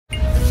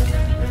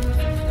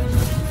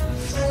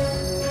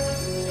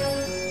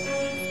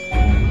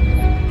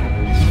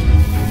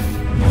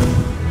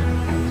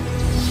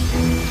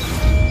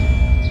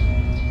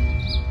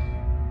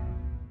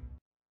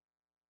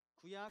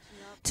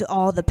To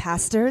all the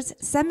pastors,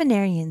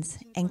 seminarians,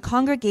 and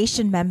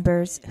congregation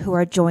members who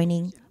are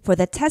joining for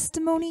the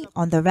testimony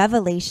on the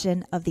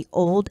revelation of the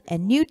Old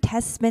and New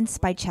Testaments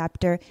by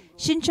chapter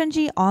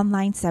Shincheonji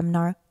online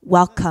seminar,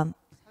 welcome.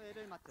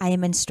 I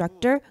am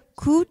instructor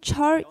Koo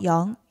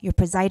Chul-young, your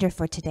presider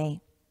for today.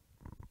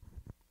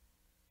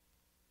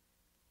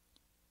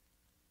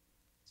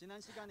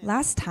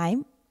 Last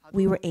time,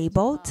 we were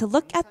able to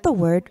look at the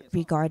word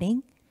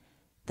regarding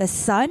the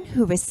son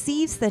who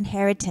receives the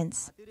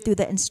inheritance through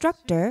the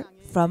instructor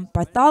from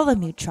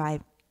Bartholomew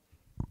tribe.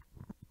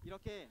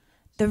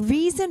 The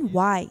reason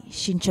why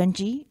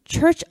Shincheonji,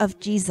 Church of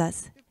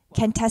Jesus,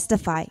 can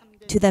testify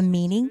to the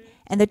meaning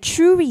and the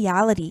true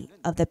reality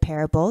of the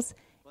parables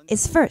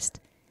is first,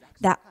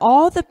 that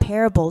all the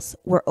parables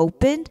were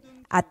opened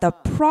at the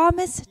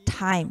promised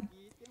time,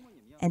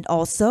 and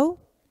also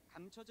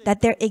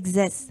that there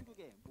exists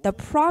the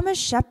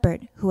promised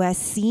shepherd who has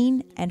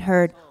seen and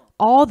heard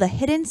all the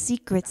hidden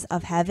secrets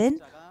of heaven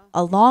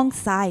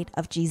alongside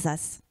of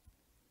Jesus.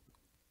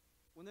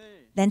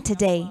 Then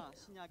today,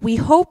 we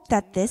hope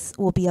that this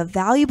will be a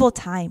valuable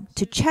time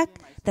to check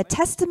the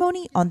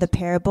testimony on the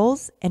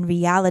parables and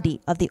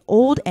reality of the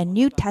Old and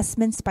New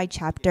Testaments by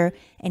chapter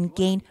and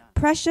gain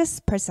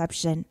precious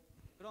perception.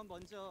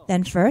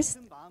 Then first,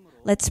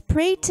 let's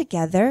pray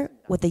together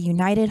with a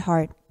united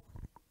heart.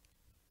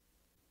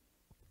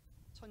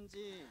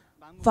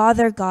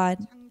 Father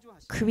God,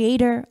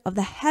 creator of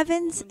the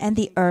heavens and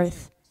the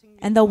earth,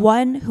 and the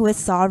one who is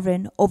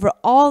sovereign over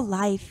all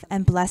life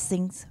and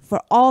blessings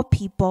for all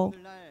people,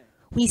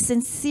 we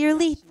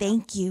sincerely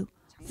thank you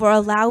for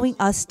allowing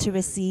us to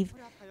receive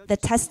the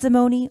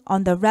testimony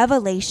on the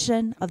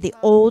revelation of the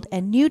Old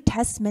and New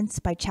Testaments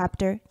by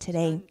chapter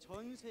today.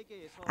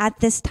 At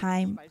this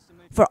time,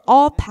 for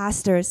all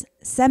pastors,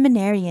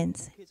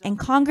 seminarians, and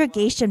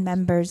congregation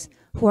members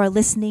who are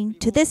listening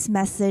to this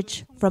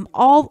message from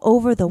all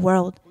over the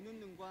world,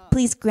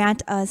 please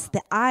grant us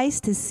the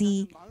eyes to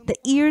see, the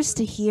ears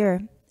to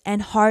hear,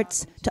 and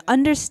hearts to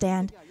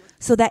understand,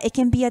 so that it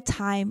can be a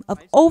time of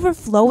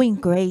overflowing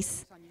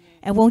grace.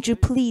 And won't you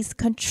please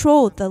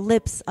control the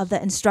lips of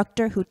the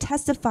instructor who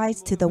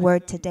testifies to the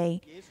word today.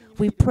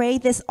 We pray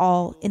this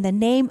all in the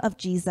name of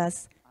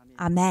Jesus.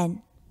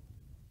 Amen.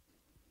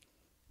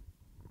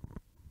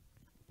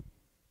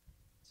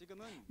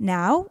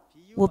 Now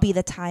will be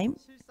the time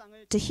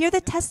to hear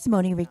the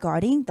testimony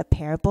regarding the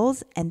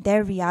parables and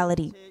their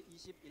reality.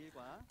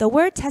 The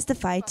word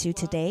testified to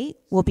today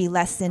will be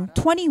lesson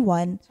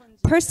 21,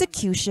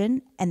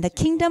 Persecution and the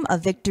Kingdom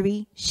of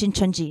Victory,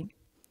 Shincheonji.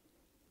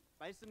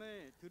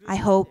 I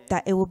hope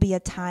that it will be a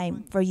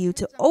time for you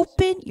to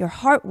open your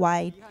heart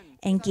wide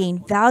and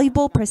gain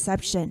valuable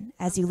perception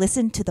as you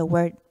listen to the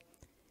word.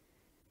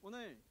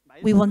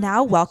 We will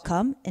now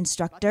welcome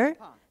instructor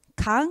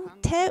Kang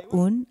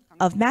Tae-un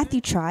of Matthew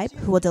Tribe,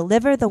 who will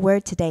deliver the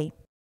word today.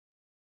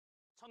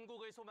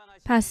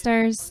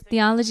 Pastors,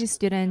 theology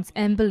students,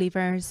 and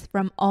believers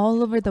from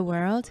all over the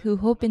world who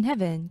hope in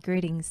heaven,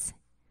 greetings.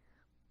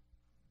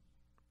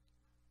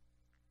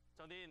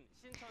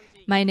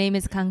 My name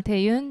is Kang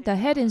Tae-un, the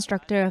head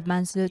instructor of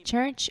Mansu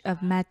Church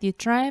of Matthew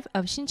Tribe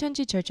of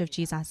Shincheonji Church of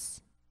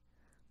Jesus.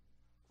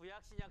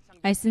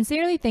 I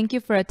sincerely thank you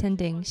for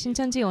attending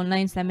Shincheonji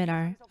online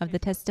seminar of the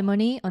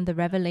testimony on the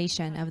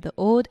revelation of the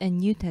Old and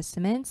New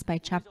Testaments by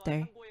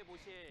chapter.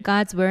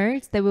 God's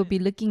words that we'll be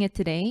looking at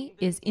today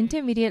is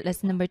intermediate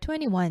lesson number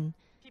 21,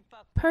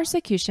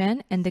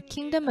 Persecution and the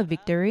Kingdom of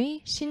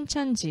Victory,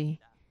 Shincheonji.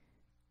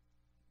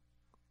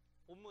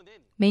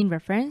 Main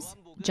reference,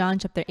 John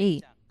chapter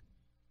 8.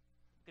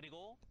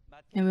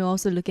 And we'll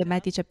also look at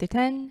Matthew chapter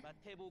 10,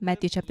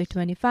 Matthew chapter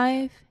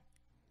 25,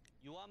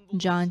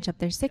 John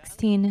chapter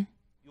 16,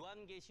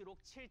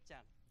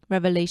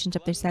 Revelation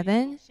chapter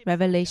 7,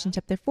 Revelation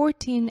chapter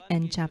 14,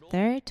 and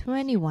chapter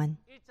 21.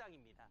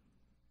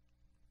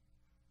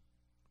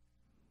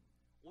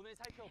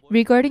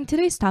 Regarding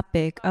today's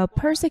topic of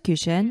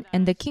persecution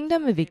and the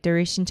kingdom of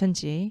victory,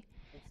 Shincheonji,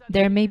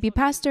 there may be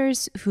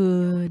pastors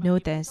who know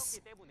this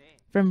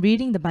from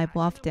reading the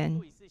Bible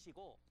often,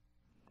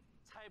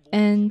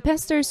 and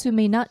pastors who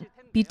may not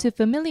be too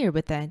familiar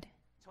with it.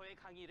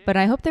 But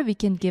I hope that we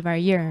can give our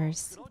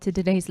ears to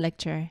today's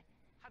lecture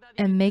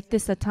and make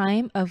this a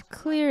time of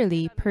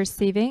clearly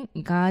perceiving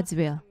God's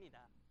will.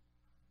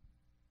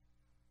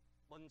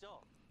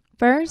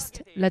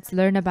 First, let's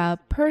learn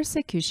about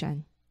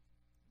persecution.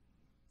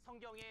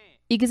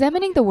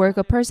 Examining the work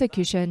of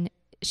persecution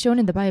shown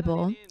in the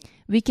Bible,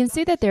 we can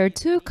see that there are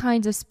two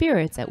kinds of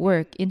spirits at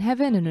work in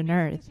heaven and on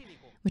earth,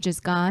 which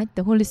is God,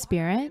 the Holy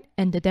Spirit,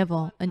 and the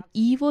devil, an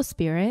evil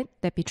spirit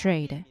that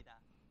betrayed.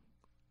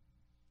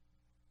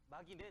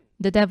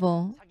 The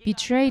devil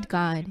betrayed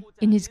God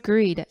in his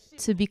greed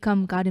to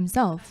become God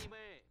himself.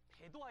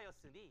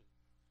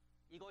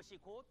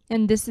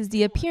 And this is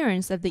the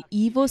appearance of the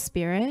evil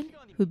spirit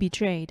who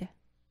betrayed.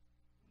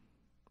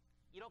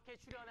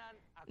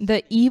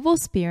 The evil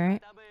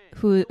spirit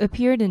who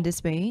appeared in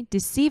this way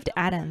deceived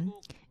Adam,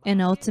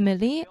 and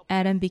ultimately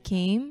Adam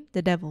became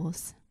the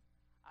devil's.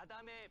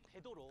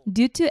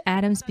 Due to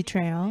Adam's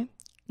betrayal,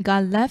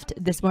 God left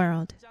this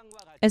world,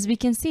 as we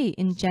can see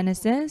in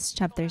Genesis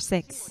chapter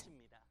 6.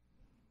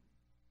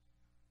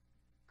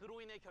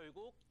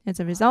 As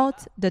a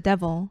result, the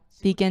devil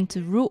began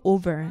to rule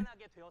over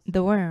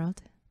the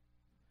world.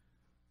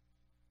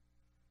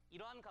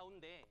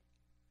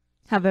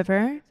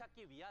 However,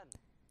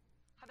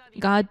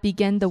 God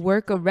began the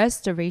work of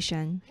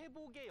restoration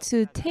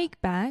to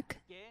take back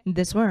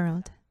this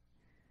world.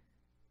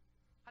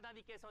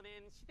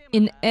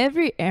 In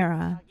every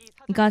era,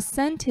 God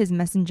sent His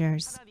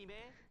messengers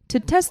to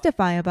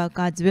testify about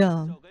God's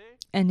will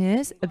and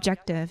His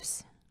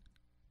objectives.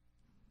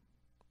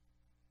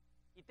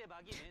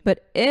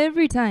 But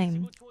every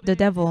time the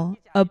devil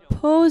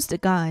opposed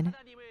God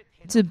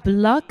to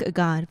block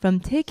God from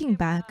taking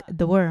back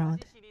the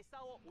world.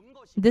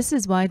 This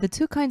is why the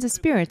two kinds of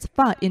spirits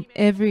fought in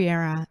every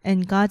era,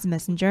 and God's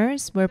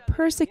messengers were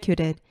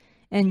persecuted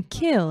and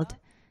killed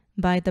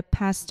by the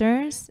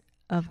pastors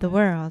of the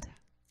world.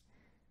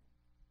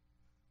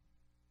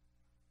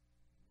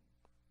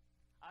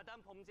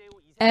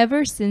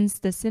 Ever since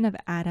the sin of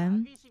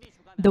Adam,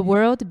 the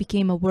world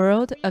became a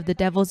world of the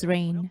devil's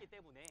reign.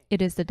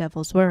 It is the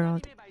devil's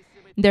world.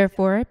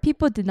 Therefore,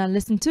 people did not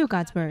listen to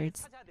God's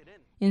words.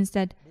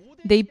 Instead,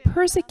 they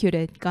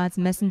persecuted God's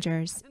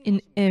messengers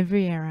in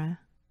every era.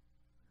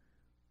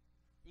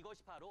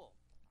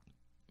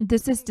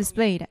 This is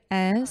displayed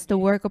as the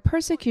work of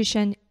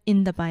persecution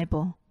in the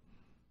Bible.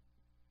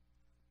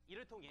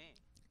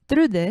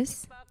 Through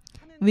this,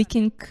 we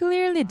can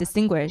clearly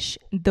distinguish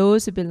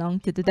those who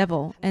belong to the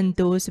devil and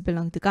those who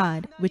belong to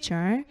God, which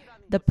are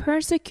the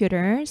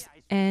persecutors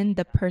and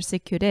the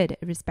persecuted,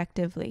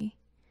 respectively.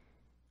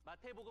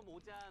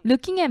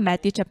 Looking at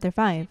Matthew chapter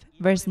 5,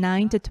 verse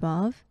 9 to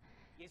 12,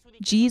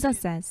 Jesus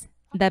says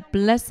that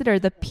blessed are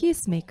the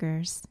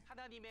peacemakers,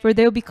 for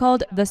they will be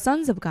called the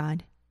sons of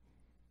God.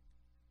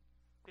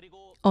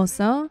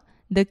 Also,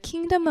 the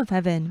kingdom of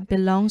heaven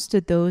belongs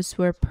to those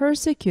who are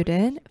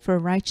persecuted for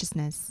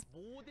righteousness.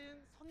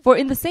 For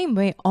in the same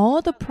way,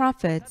 all the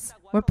prophets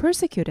were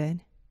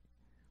persecuted.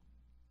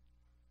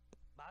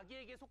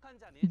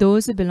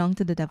 Those who belong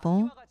to the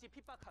devil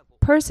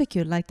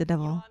persecute like the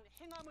devil.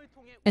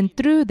 And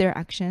through their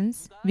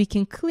actions, we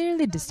can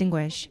clearly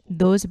distinguish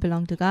those who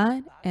belong to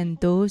God and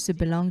those who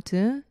belong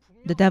to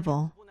the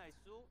devil.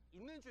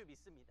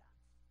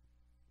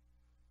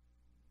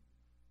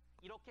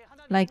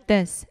 Like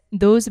this,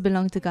 those who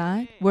belong to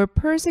God were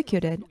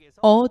persecuted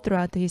all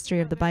throughout the history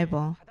of the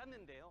Bible.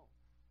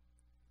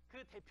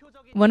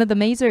 One of the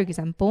major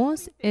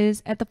examples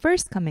is at the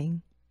first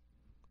coming.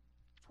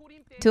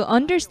 To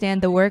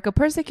understand the work of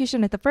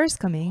persecution at the first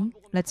coming,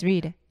 let's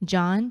read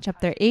John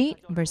chapter 8,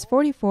 verse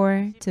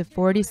 44 to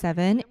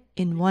 47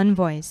 in one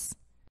voice.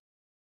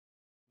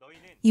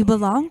 You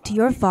belong to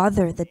your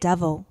father, the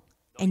devil,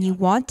 and you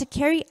want to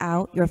carry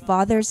out your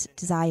father's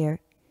desire.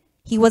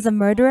 He was a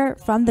murderer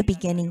from the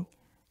beginning,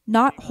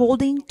 not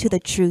holding to the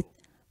truth,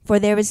 for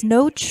there is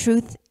no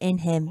truth in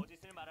him.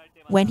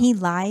 When he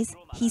lies,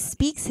 he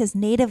speaks his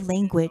native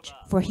language,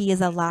 for he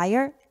is a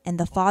liar and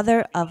the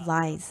father of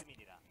lies.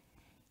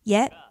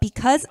 Yet,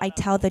 because I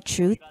tell the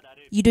truth,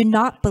 you do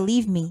not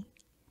believe me.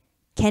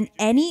 Can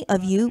any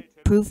of you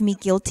prove me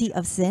guilty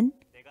of sin?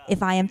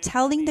 If I am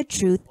telling the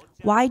truth,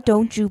 why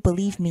don't you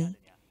believe me?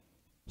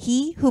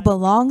 He who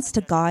belongs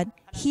to God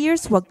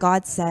hears what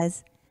God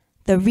says.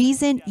 The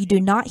reason you do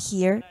not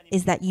hear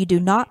is that you do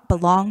not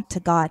belong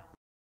to God.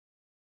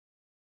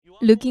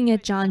 Looking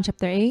at John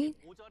chapter 8,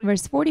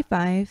 verse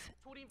 45,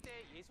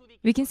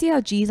 we can see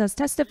how Jesus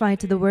testified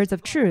to the words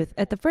of truth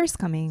at the first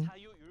coming,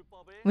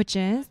 which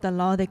is the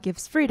law that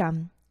gives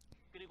freedom.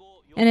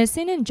 And as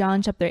seen in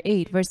John chapter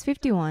 8, verse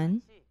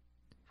 51,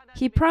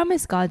 he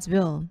promised God's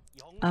will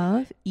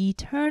of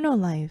eternal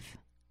life.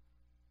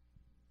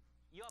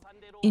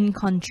 In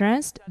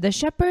contrast, the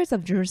shepherds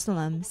of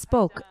Jerusalem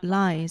spoke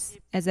lies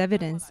as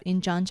evidence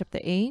in John chapter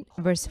 8,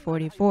 verse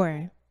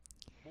 44,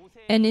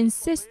 and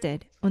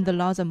insisted on the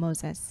laws of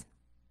Moses.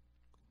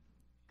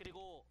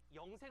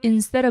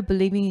 Instead of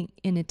believing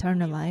in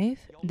eternal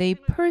life, they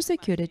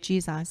persecuted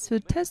Jesus, who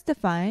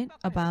testified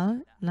about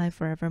life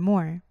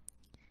forevermore.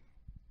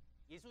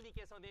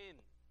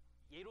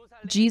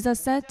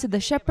 Jesus said to the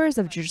shepherds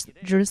of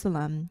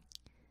Jerusalem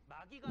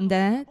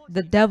that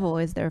the devil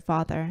is their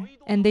father,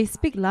 and they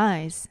speak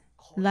lies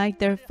like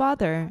their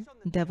father,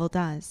 the devil,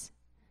 does.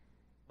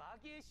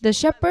 The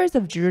shepherds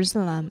of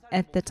Jerusalem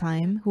at the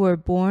time, who were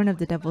born of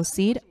the devil's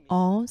seed,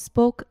 all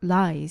spoke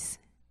lies.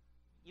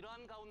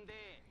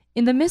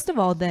 In the midst of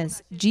all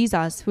this,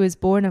 Jesus, who is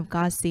born of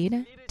God's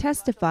seed,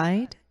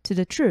 testified to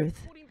the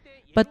truth.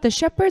 But the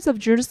shepherds of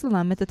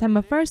Jerusalem at the time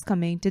of first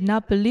coming did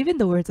not believe in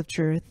the words of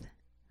truth.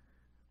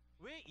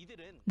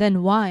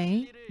 Then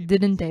why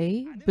didn't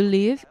they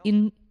believe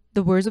in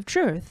the words of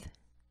truth?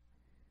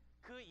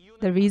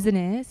 The reason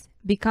is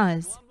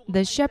because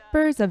the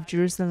shepherds of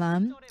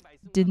Jerusalem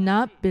did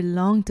not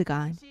belong to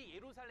God,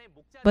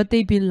 but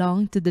they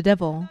belonged to the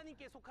devil,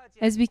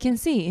 as we can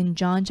see in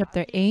John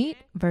chapter 8,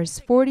 verse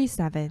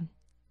 47.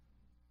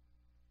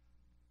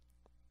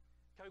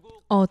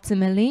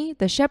 Ultimately,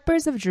 the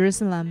shepherds of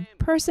Jerusalem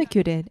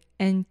persecuted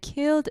and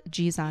killed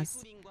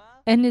Jesus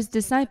and his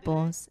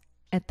disciples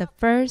at the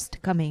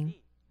first coming,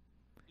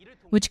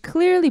 which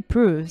clearly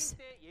proves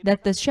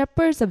that the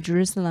shepherds of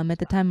Jerusalem at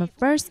the time of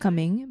first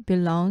coming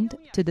belonged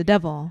to the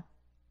devil.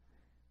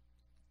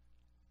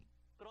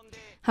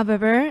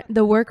 However,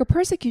 the work of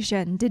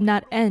persecution did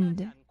not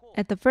end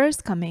at the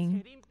first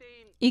coming.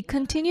 It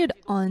continued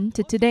on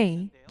to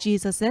today,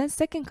 Jesus'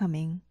 second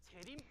coming.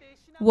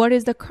 What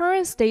is the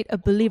current state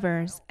of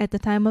believers at the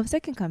time of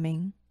second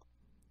coming?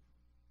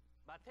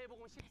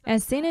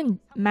 As seen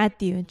in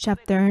Matthew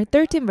chapter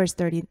 13 verse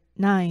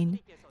 39,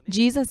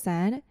 Jesus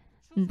said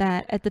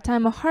that at the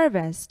time of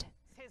harvest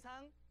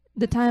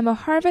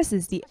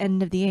is the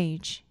end of the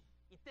age.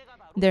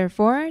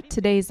 Therefore,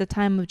 today is the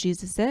time of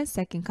Jesus'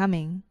 second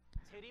coming.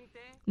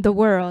 The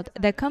world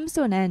that comes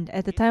to an end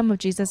at the time of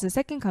Jesus'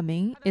 second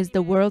coming is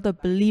the world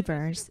of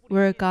believers,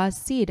 where God's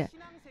seed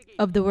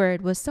of the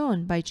word was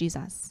sown by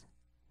Jesus.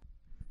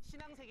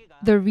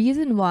 The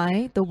reason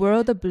why the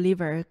world of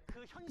believers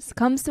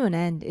comes to an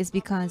end is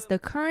because the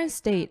current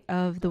state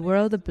of the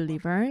world of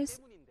believers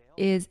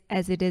is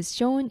as it is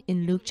shown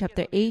in Luke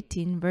chapter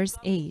 18 verse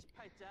 8.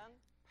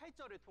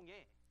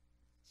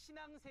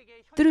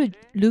 Through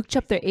Luke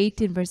chapter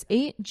 18 verse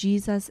 8,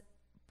 Jesus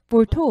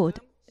foretold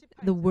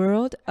the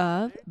world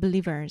of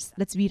believers.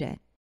 Let's read it.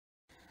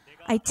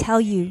 I tell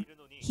you,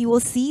 he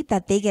will see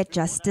that they get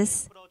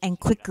justice, and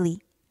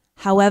quickly.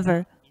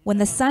 However, when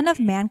the Son of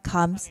Man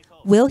comes,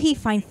 will he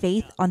find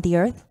faith on the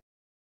earth?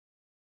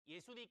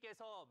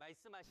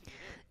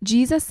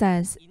 Jesus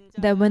says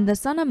that when the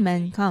Son of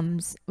Man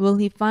comes, will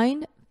he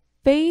find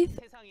faith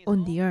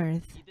on the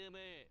earth?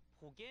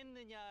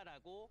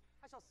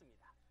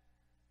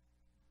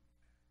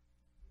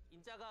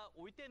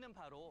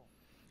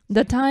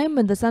 The time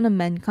when the Son of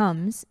Man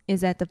comes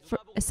is at the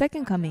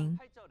second coming.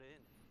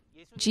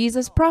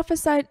 Jesus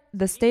prophesied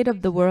the state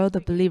of the world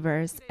of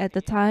believers at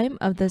the time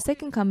of the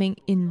second coming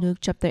in Luke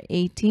chapter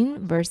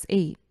 18, verse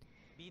 8.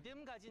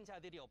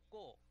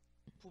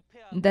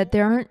 That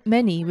there aren't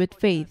many with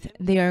faith.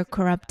 They are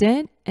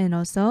corrupted and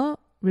also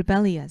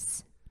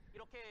rebellious.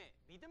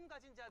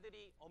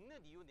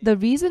 The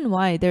reason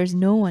why there's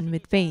no one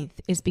with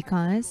faith is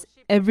because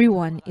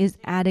everyone is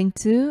adding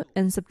to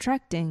and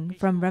subtracting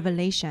from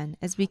Revelation,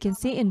 as we can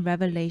see in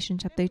Revelation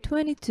chapter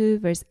 22,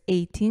 verse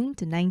 18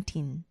 to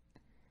 19.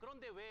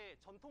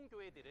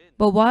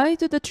 But why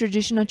do the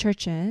traditional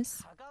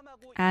churches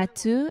add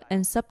to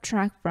and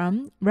subtract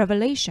from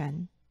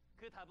Revelation?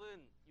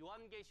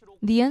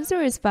 The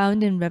answer is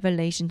found in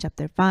Revelation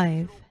chapter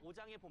 5.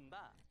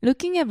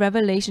 Looking at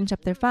Revelation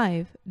chapter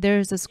 5, there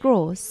is a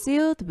scroll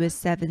sealed with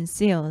 7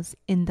 seals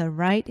in the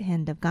right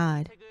hand of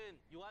God.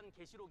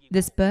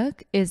 This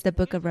book is the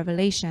book of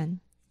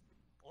Revelation.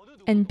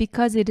 And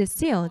because it is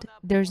sealed,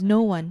 there's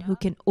no one who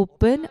can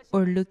open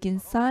or look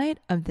inside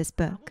of this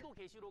book.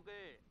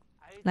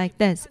 Like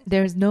this,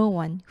 there's no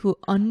one who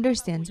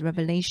understands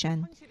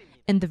Revelation.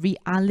 And the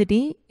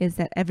reality is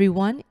that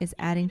everyone is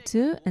adding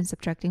to and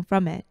subtracting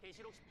from it.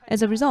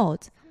 As a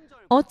result,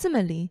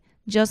 ultimately,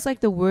 just like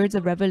the words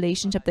of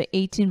Revelation chapter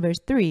 18 verse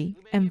 3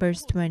 and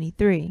verse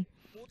 23,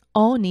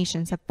 all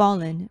nations have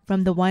fallen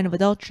from the wine of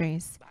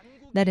adulteries,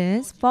 that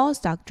is, false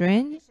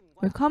doctrine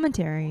or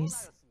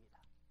commentaries,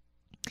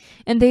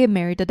 and they have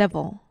married the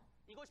devil.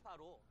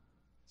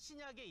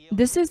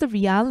 This is the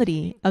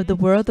reality of the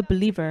world of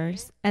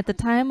believers at the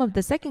time of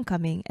the second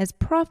coming as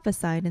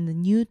prophesied in the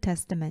New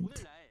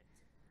Testament.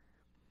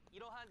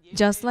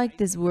 Just like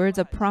these words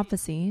of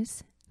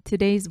prophecies,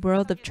 today's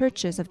world of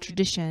churches of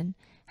tradition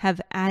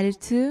have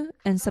added to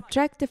and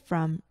subtracted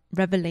from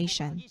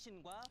Revelation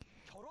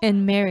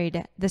and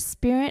married the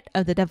spirit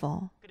of the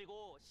devil.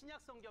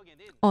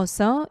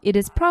 Also, it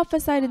is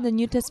prophesied in the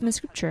New Testament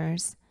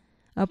scriptures,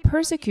 a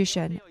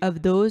persecution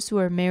of those who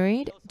are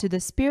married to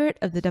the spirit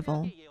of the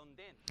devil.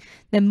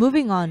 Then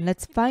moving on,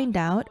 let's find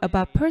out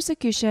about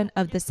persecution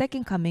of the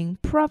second coming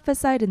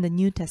prophesied in the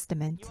New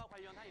Testament.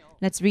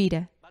 Let's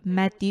read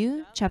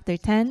Matthew chapter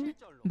 10,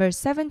 verse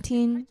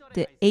 17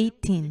 to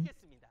 18.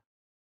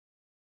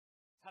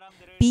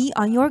 Be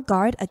on your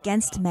guard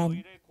against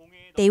men.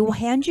 They will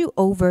hand you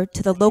over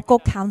to the local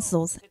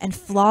councils and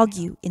flog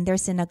you in their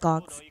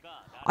synagogues.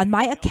 On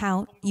my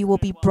account, you will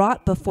be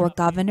brought before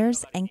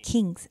governors and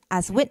kings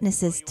as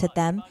witnesses to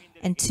them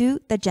and to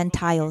the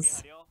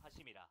Gentiles.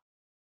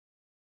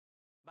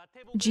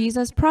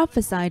 Jesus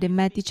prophesied in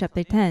Matthew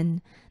chapter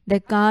 10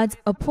 that God's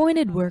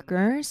appointed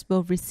workers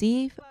will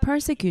receive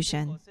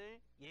persecution.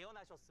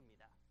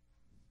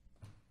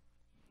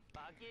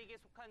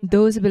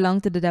 Those who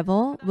belong to the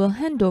devil will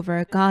hand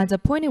over God's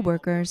appointed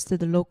workers to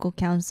the local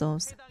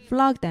councils,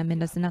 flog them in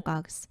the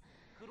synagogues,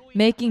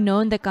 making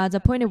known that God's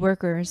appointed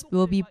workers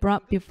will be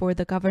brought before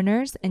the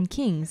governors and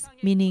kings,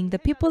 meaning the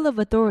people of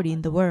authority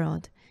in the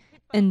world,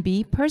 and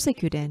be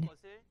persecuted.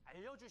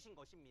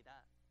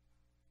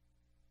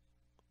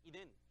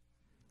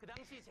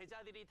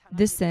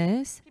 This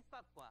is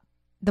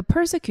the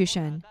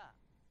persecution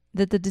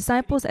that the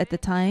disciples at the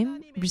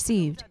time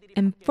received,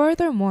 and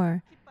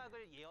furthermore,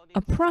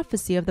 a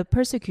prophecy of the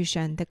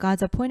persecution that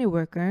God's appointed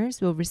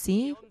workers will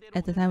receive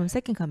at the time of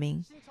second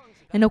coming.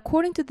 And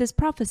according to this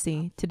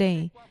prophecy,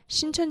 today,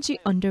 Shincheonji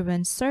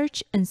underwent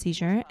search and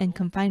seizure and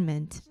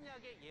confinement.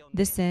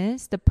 This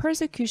is the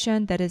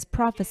persecution that is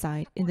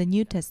prophesied in the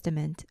New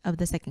Testament of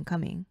the second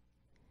coming.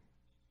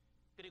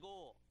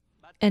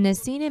 And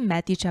as seen in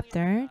Matthew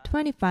chapter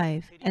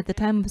 25, at the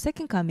time of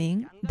second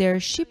coming, they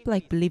are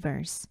sheep-like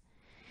believers.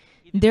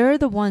 They are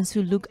the ones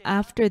who look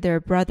after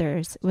their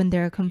brothers when they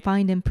are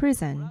confined in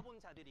prison.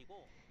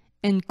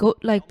 And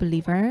goat-like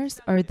believers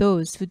are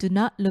those who do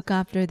not look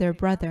after their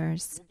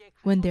brothers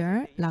when they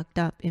are locked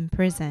up in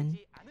prison.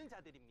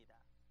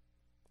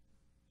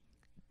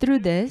 Through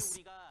this,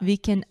 we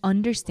can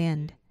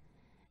understand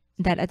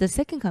that at the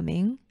second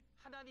coming,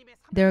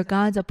 there are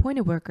God's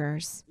appointed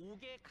workers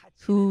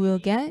who will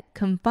get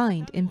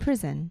confined in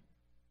prison.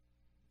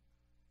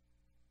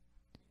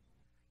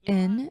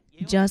 And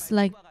just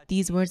like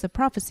these words of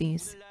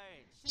prophecies,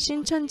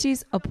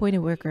 Shincheonji's appointed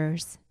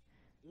workers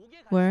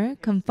were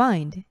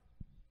confined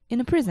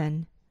in a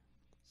prison,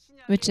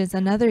 which is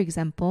another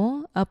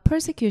example of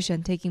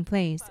persecution taking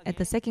place at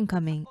the second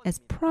coming as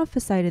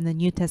prophesied in the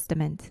New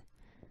Testament.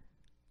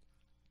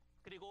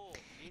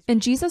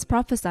 And Jesus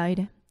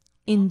prophesied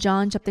in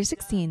John chapter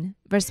 16,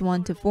 verse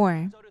 1 to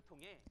 4,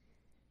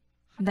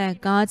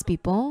 that God's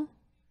people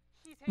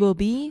will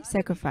be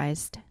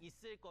sacrificed.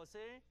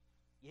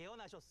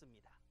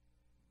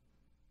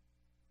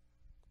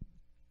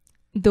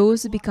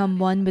 Those who become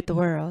one with the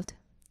world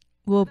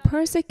will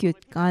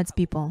persecute God's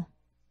people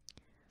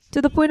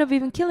to the point of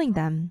even killing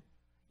them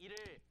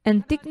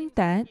and thinking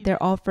that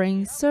they're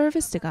offering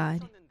service to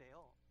God.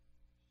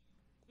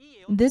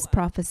 This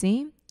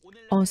prophecy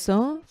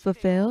also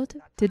fulfilled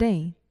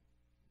today.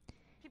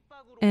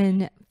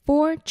 And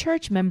 4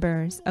 church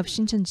members of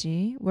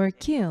Shincheonji were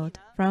killed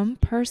from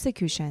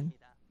persecution.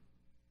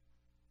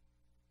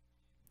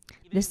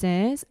 This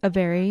is a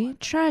very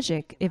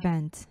tragic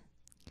event.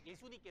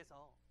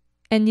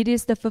 And it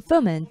is the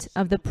fulfillment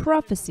of the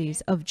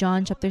prophecies of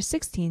John chapter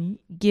 16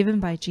 given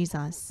by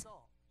Jesus.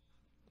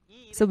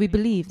 So we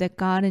believe that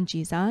God and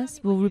Jesus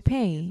will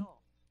repay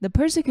the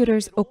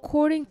persecutors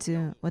according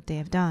to what they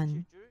have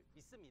done.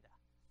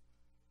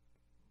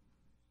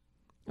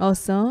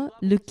 Also,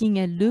 looking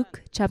at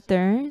Luke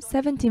chapter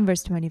 17,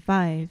 verse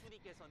 25,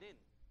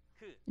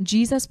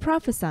 Jesus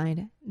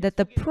prophesied that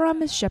the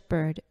promised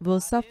shepherd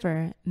will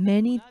suffer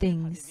many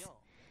things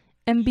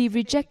and be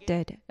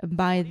rejected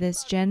by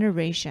this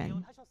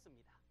generation.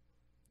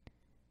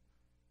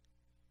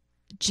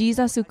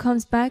 Jesus, who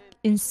comes back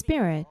in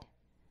spirit,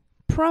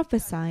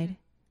 prophesied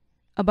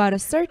about a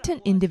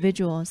certain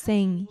individual,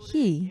 saying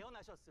he,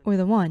 or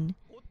the one,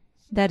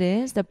 that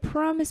is the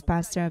promised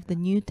pastor of the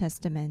New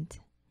Testament.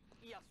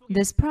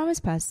 This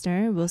promised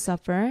pastor will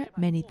suffer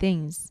many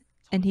things,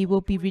 and he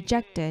will be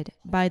rejected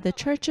by the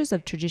churches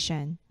of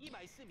tradition.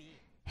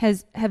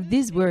 Have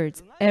these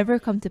words ever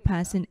come to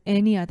pass in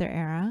any other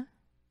era?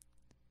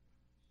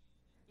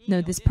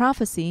 No, this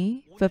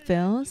prophecy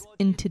fulfills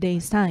in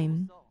today's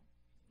time.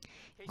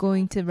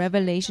 Going to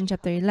Revelation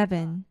chapter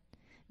 11,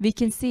 we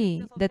can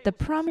see that the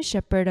promised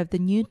shepherd of the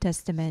New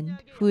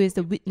Testament, who is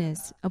the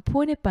witness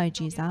appointed by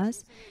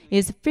Jesus,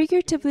 is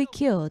figuratively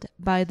killed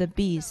by the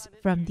beast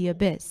from the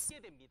abyss.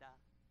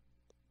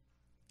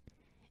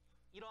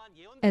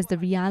 As the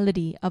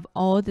reality of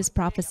all these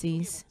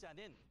prophecies,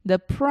 the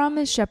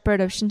promised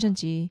shepherd of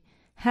Shincheonji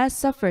has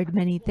suffered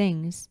many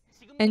things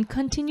and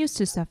continues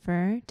to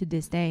suffer to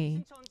this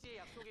day.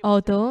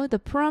 Although the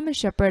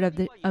promised shepherd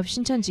of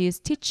Shincheonji is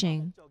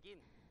teaching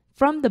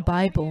from the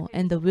Bible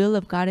and the will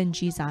of God in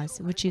Jesus,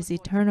 which is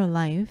eternal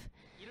life,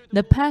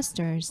 the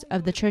pastors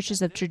of the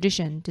churches of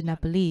tradition do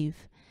not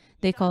believe.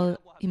 They call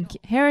him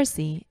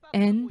heresy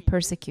and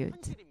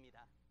persecute.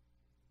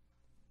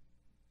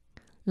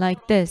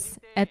 Like this,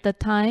 at the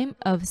time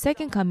of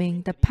second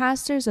coming, the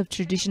pastors of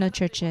traditional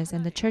churches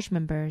and the church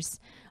members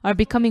are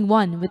becoming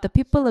one with the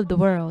people of the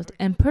world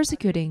and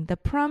persecuting the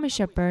promised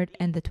shepherd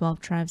and the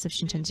 12 tribes of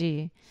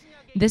Shincheonji.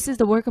 This is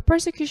the work of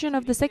persecution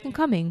of the second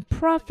coming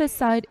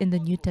prophesied in the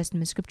New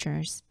Testament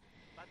scriptures,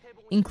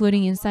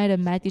 including inside of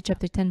Matthew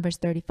chapter 10 verse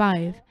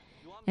 35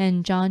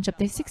 and John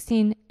chapter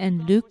 16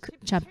 and Luke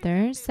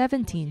chapter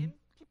 17.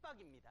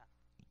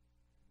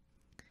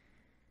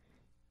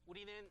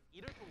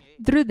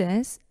 Through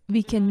this,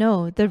 we can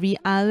know the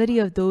reality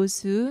of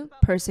those who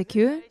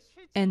persecute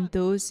and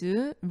those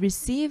who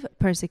receive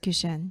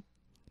persecution.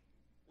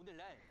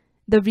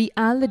 The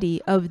reality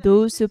of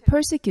those who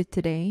persecute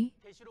today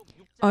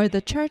are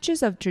the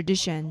churches of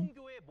tradition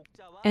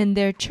and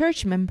their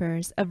church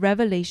members of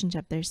Revelation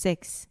chapter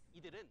 6.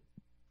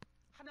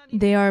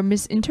 They are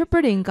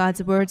misinterpreting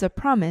God's words of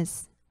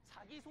promise,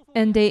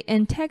 and they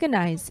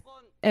antagonize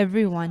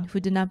everyone who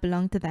do not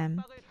belong to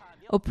them,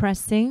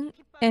 oppressing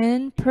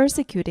and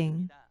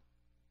persecuting.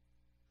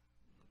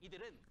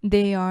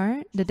 They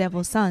are the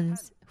devil's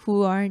sons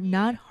who are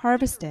not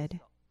harvested.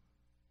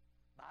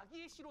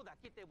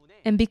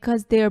 And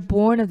because they are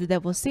born of the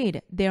devil's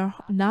seed, they are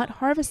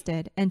not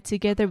harvested, and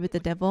together with the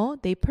devil,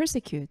 they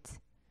persecute.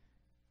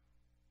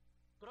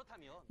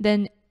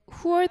 then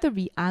who are the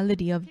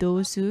reality of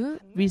those who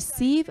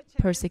receive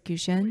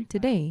persecution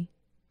today?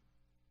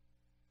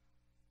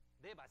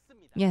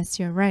 Yes,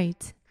 you're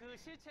right.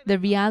 The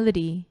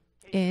reality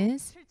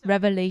is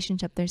Revelation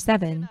chapter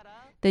 7,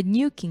 the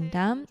new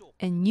kingdom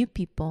and new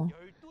people,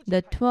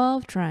 the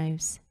 12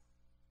 tribes.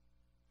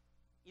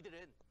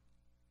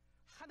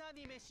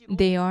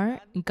 They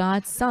are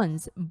God's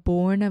sons,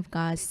 born of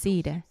God's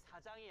seed.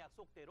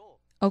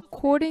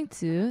 According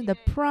to the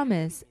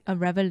promise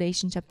of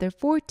Revelation chapter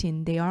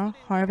 14, they are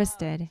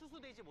harvested.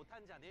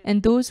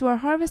 And those who are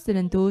harvested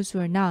and those who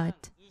are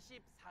not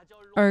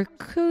are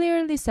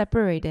clearly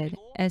separated,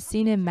 as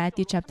seen in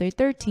Matthew chapter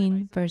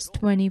 13, verse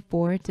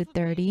 24 to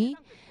 30,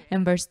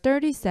 and verse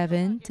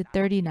 37 to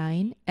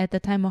 39 at the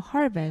time of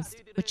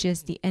harvest, which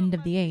is the end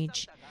of the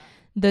age.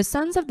 The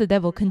sons of the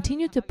devil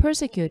continue to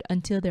persecute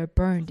until they're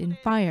burned in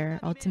fire,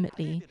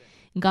 ultimately.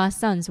 God's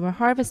sons were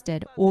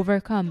harvested,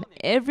 overcome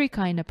every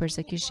kind of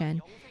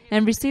persecution,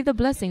 and receive the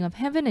blessing of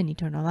heaven and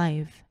eternal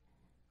life.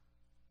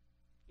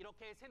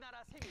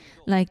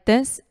 Like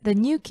this, the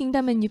new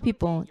kingdom and new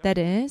people, that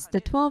is,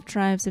 the 12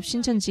 tribes of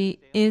Shincheonji,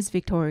 is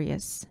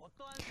victorious.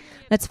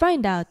 Let's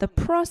find out the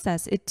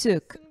process it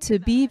took to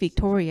be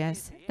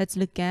victorious. Let's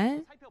look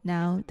at,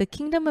 now, the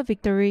kingdom of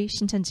victory,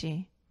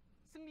 Shincheonji.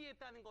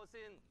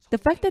 The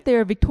fact that they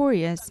are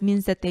victorious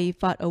means that they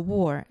fought a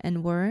war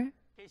and were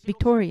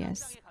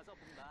victorious.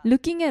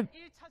 Looking at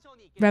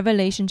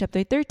Revelation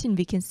chapter 13,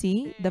 we can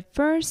see the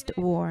first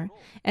war.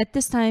 At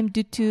this time,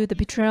 due to the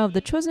betrayal of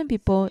the chosen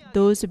people,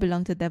 those who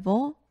belong to the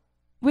devil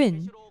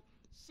win.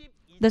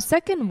 The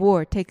second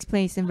war takes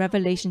place in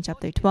Revelation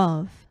chapter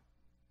 12.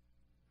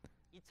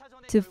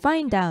 To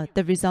find out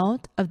the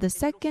result of the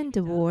second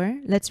war,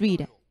 let's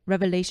read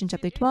Revelation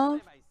chapter 12,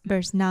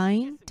 verse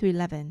 9 to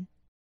 11.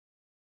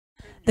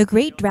 The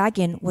great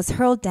dragon was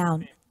hurled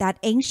down, that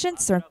ancient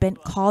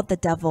serpent called the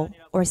devil,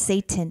 or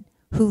Satan,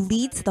 who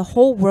leads the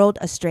whole world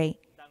astray.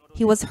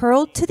 He was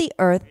hurled to the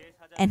earth,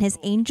 and his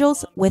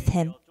angels with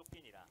him.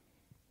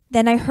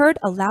 Then I heard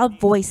a loud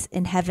voice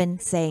in heaven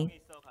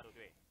say,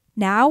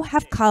 "Now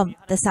have come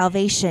the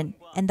salvation,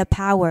 and the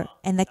power,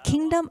 and the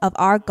kingdom of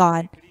our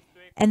God,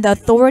 and the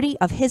authority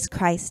of his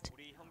Christ.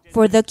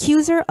 For the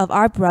accuser of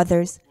our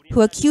brothers,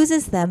 who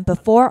accuses them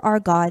before our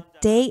God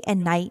day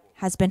and night,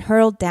 has been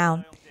hurled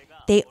down.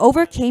 They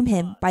overcame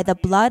him by the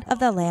blood of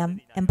the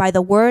Lamb and by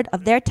the word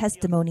of their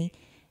testimony.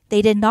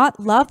 They did not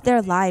love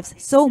their lives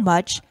so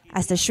much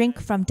as to shrink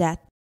from death."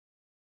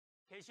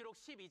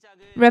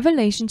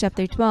 Revelation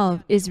chapter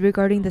 12 is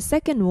regarding the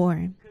second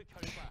war.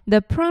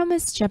 The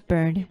promised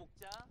shepherd,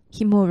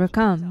 him who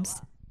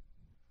overcomes,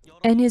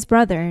 and his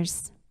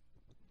brothers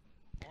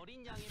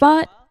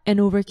fought and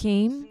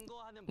overcame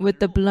with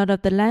the blood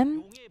of the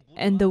Lamb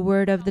and the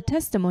word of the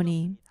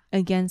testimony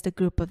against the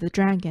group of the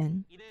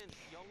dragon.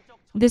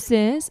 This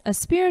is a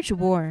spiritual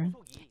war,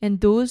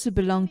 and those who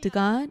belong to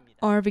God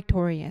are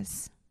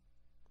victorious.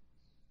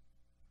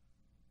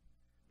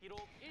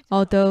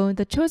 Although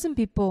the chosen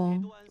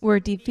people were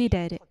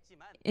defeated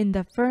in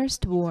the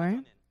first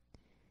war,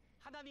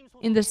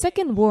 in the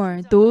second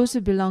war, those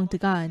who belong to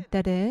God,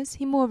 that is,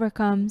 him who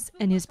overcomes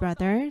and his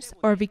brothers,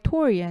 are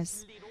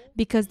victorious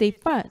because they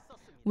fought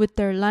with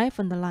their life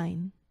on the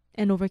line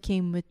and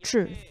overcame with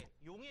truth.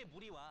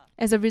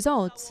 As a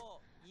result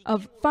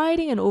of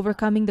fighting and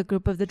overcoming the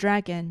group of the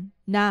dragon,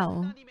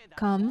 now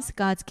comes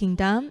God's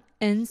kingdom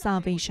and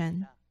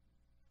salvation.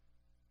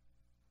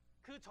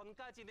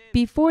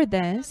 Before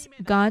this,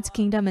 God's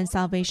kingdom and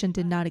salvation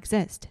did not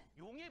exist.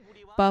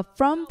 But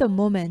from the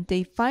moment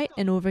they fight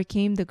and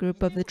overcame the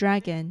group of the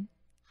dragon,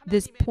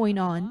 this point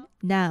on,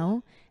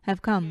 now,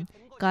 have come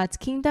God's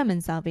kingdom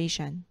and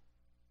salvation.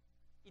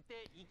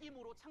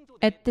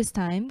 At this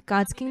time,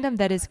 God's kingdom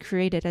that is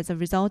created as a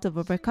result of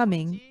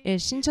overcoming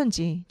is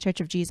Shincheonji, Church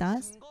of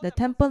Jesus, the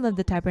temple of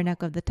the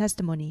tabernacle of the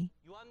testimony.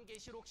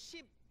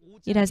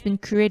 It has been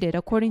created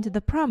according to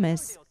the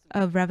promise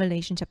of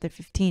Revelation chapter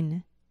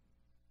 15.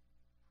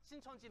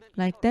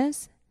 Like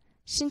this,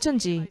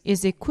 Shincheonji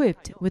is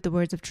equipped with the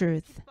words of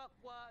truth.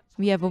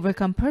 We have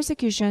overcome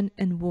persecution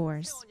and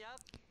wars,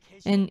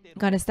 and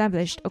God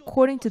established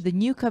according to the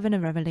new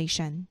covenant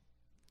revelation.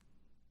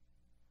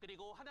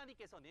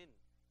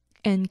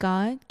 And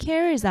God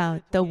carries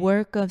out the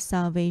work of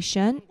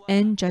salvation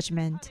and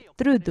judgment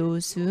through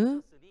those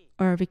who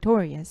are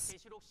victorious.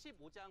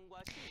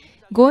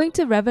 Going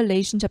to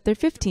Revelation chapter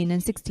 15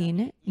 and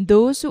 16,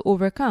 those who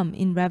overcome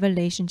in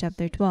Revelation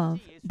chapter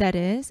 12, that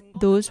is,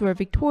 those who are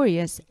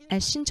victorious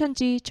as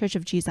Shincheonji, Church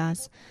of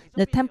Jesus,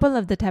 the temple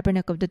of the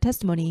tabernacle of the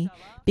testimony,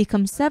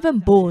 become 7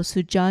 bowls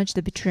who judge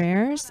the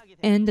betrayers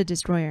and the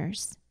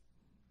destroyers.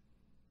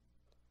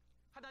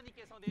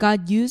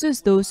 God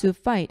uses those who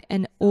fight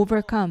and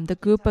overcome the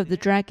group of the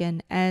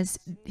dragon as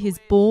his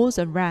bowls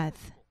of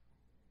wrath,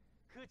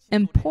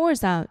 and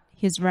pours out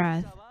his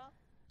wrath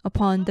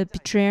upon the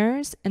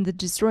betrayers and the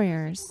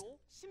destroyers,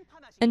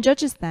 and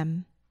judges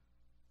them.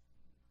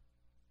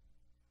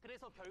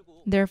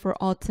 Therefore,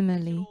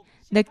 ultimately,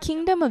 the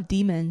kingdom of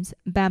demons,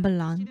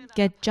 Babylon,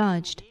 gets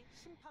judged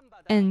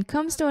and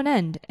comes to an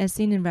end, as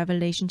seen in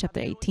Revelation chapter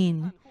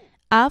 18.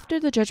 After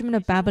the judgment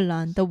of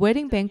Babylon, the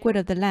wedding banquet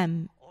of the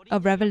Lamb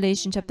of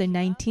Revelation chapter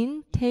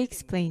 19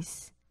 takes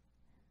place.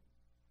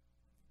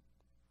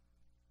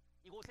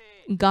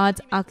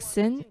 God's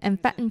oxen and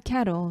fattened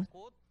cattle,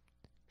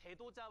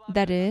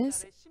 that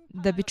is,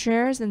 the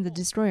betrayers and the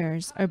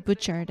destroyers, are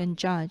butchered and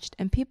judged,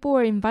 and people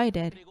were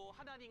invited.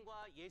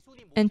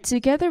 And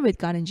together with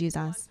God and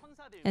Jesus,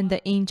 and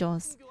the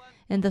angels,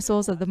 and the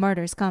souls of the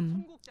martyrs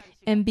come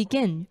and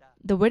begin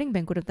the wedding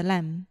banquet of the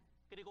Lamb.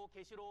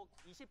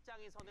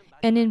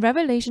 And in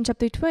Revelation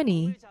chapter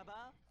 20,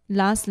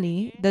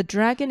 lastly, the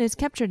dragon is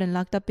captured and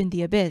locked up in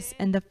the abyss,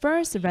 and the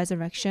first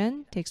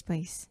resurrection takes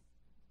place.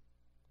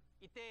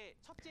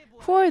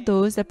 Who are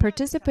those that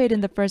participate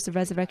in the first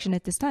resurrection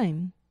at this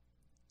time?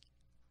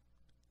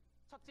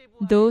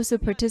 Those who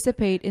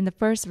participate in the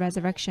first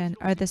resurrection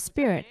are the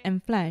spirit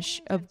and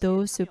flesh of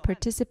those who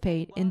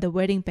participate in the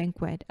wedding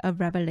banquet of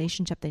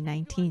Revelation chapter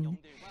 19.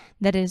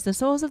 That is, the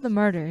souls of the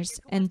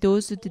martyrs and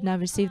those who did not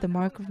receive the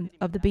mark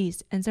of the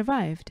beast and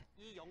survived.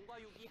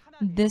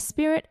 The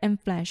spirit and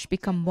flesh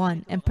become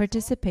one and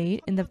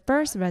participate in the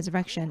first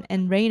resurrection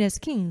and reign as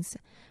kings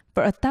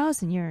for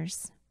 1,000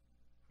 years.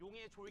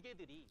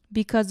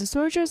 Because the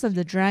soldiers of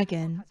the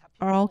dragon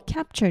are all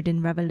captured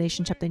in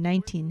Revelation chapter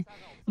 19,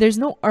 there's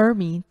no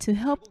army to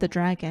help the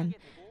dragon.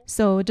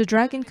 So the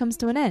dragon comes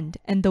to an end,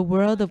 and the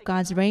world of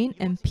God's reign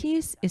and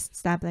peace is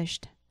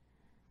established.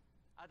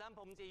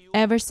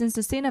 Ever since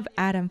the sin of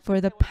Adam for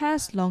the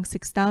past long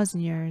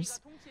 6,000 years,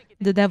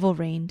 the devil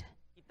reigned.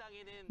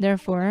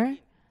 Therefore,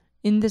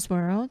 in this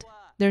world,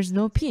 there's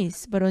no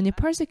peace, but only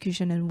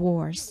persecution and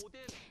wars.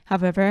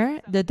 However,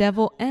 the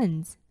devil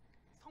ends,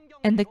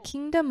 and the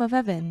kingdom of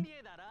heaven,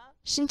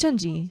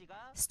 Shincheonji,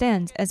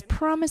 stands as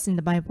promised in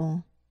the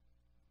Bible.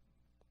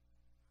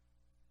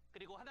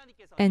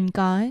 And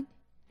God,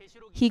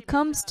 He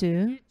comes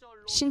to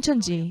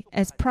Shincheonji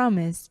as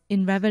promised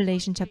in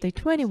Revelation chapter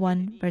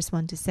 21, verse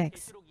 1 to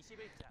 6.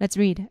 Let's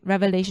read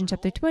Revelation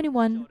chapter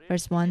 21,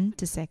 verse 1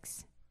 to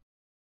 6.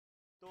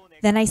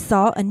 Then I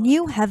saw a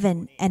new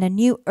heaven and a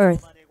new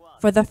earth,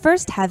 for the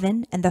first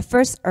heaven and the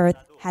first earth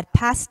had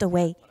passed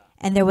away,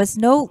 and there was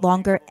no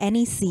longer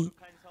any sea.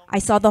 I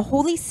saw the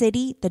holy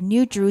city, the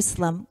new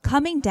Jerusalem,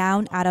 coming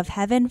down out of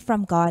heaven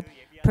from God,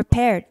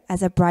 prepared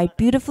as a bride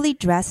beautifully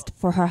dressed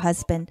for her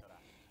husband.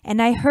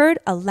 And I heard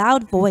a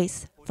loud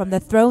voice from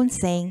the throne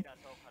saying,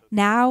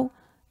 "Now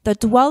the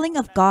dwelling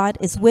of God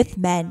is with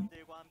men,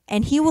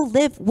 and He will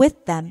live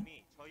with them.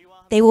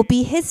 They will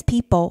be His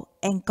people,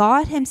 and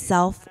God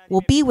Himself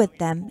will be with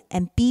them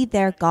and be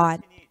their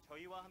God.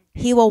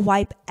 He will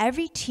wipe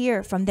every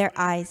tear from their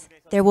eyes.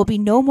 There will be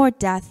no more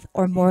death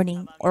or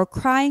mourning or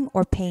crying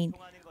or pain,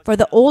 for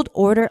the old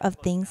order of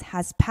things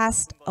has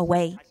passed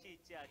away."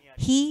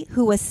 He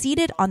who was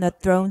seated on the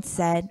throne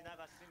said,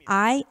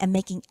 "I am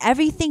making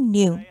everything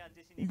new."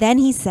 Then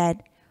He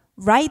said,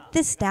 "Write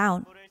this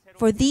down,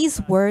 for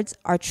these words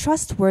are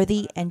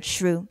trustworthy and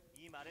true."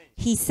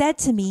 He said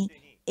to me,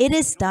 "It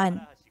is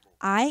done.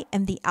 I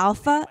am the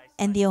Alpha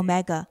and the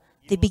Omega,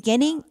 the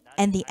beginning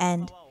and the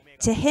end.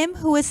 To him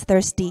who is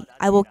thirsty,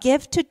 I will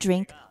give to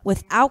drink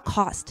without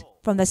cost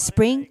from the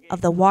spring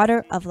of the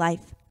water of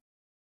life."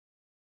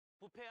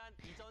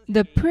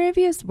 The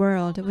previous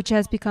world, which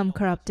has become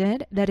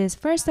corrupted, that is,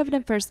 first heaven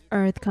and first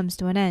earth, comes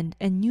to an end,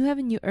 and new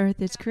heaven, new earth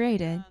is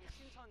created.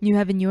 New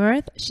heaven, new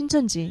earth,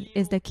 Shincheonji,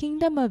 is the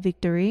kingdom of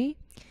victory,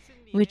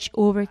 which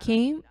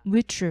overcame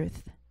with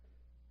truth.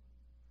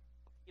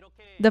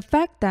 The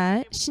fact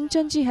that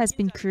Shincheonji has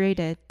been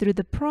created through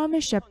the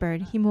promised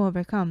shepherd, him who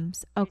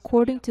overcomes,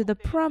 according to the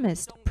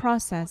promised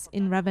process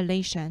in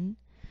Revelation,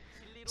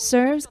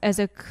 serves as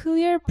a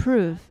clear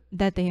proof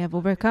that they have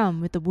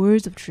overcome with the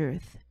words of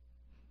truth.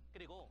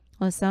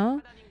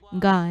 Also,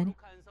 God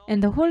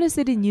and the holy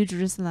city New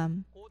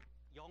Jerusalem,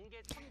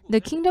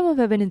 the kingdom of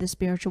heaven in the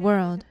spiritual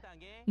world,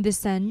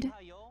 descend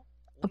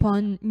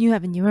upon new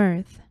heaven, new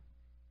earth.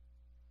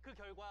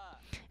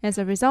 As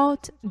a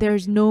result, there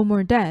is no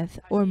more death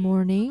or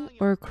mourning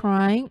or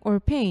crying or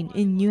pain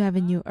in new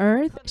heaven, new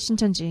earth,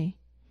 Shincheonji.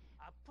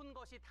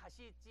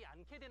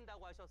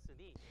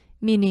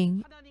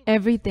 Meaning,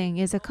 everything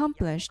is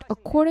accomplished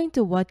according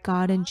to what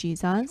God and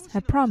Jesus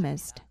have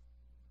promised.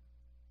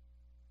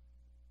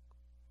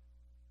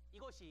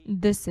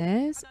 This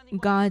is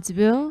God's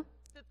will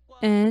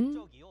and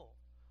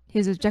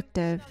His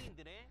objective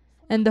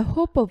and the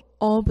hope of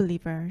all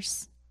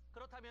believers.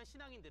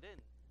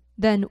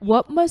 Then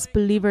what must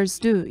believers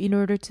do in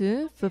order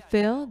to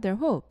fulfill their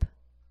hope?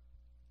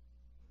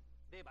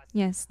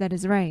 Yes, that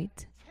is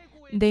right.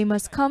 They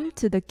must come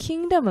to the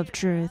kingdom of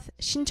truth,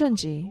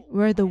 Shincheonji,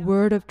 where the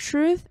word of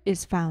truth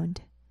is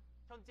found.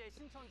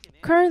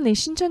 Currently,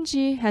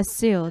 Shincheonji has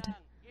sealed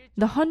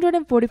the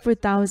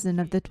 144,000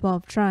 of the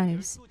 12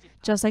 tribes,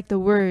 just like the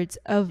words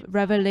of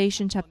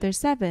Revelation chapter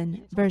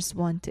 7, verse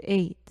 1 to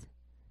 8.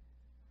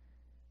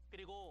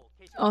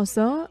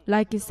 Also,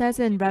 like it says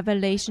in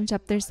Revelation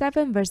chapter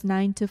 7, verse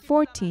 9 to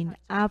 14,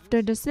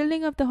 after the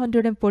sealing of the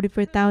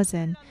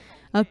 144,000,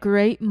 a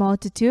great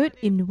multitude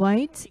in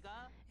white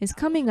is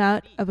coming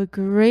out of a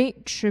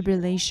great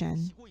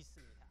tribulation.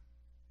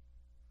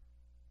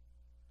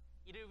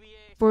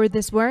 For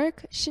this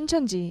work,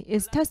 Shincheonji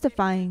is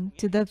testifying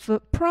to the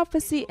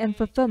prophecy and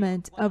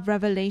fulfillment of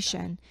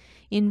Revelation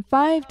in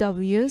 5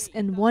 W's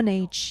and 1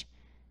 H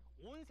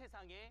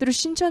through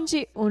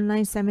Shincheonji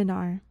online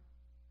seminar.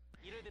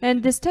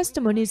 And this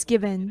testimony is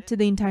given to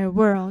the entire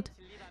world.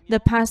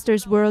 The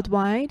pastors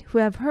worldwide who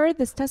have heard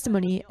this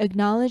testimony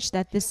acknowledge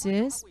that this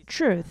is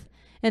truth,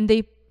 and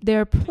they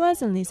are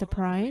pleasantly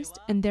surprised,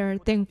 and they are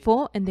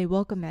thankful, and they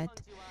welcome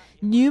it.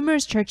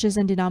 Numerous churches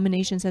and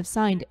denominations have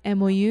signed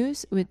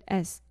MOUs with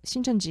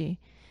Shincheonji,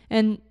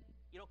 and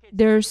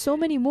there are so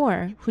many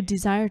more who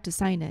desire to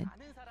sign it.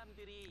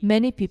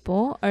 Many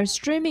people are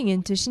streaming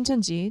into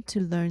Shincheonji to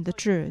learn the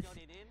truth.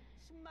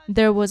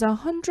 There was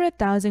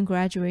 100,000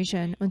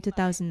 graduation in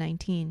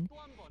 2019,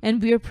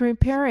 and we are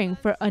preparing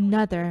for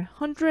another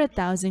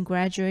 100,000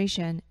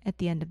 graduation at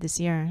the end of this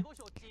year.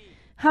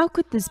 How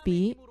could this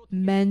be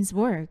men's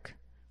work?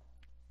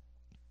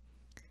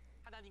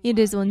 It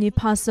is only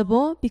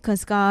possible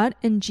because God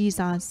and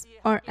Jesus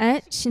are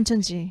at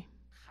Shincheonji.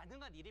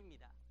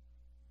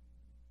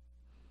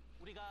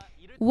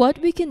 What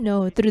we can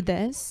know through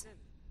this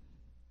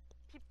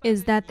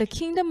is that the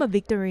kingdom of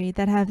victory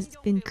that has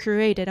been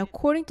created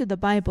according to the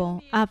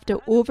Bible after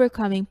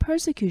overcoming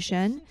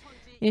persecution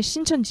is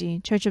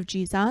Shincheonji, Church of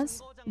Jesus,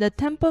 the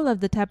temple of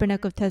the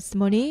tabernacle of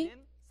testimony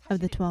of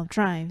the 12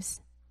 tribes.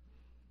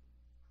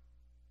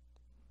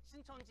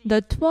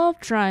 The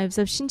 12 tribes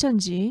of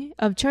Shincheonji,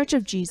 of Church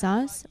of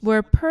Jesus,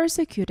 were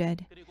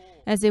persecuted,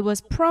 as it was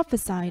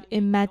prophesied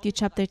in Matthew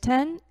chapter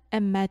 10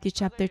 and Matthew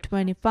chapter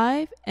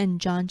 25 and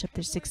John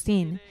chapter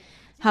 16.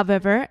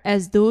 However,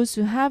 as those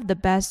who have the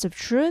best of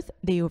truth,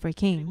 they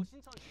overcame.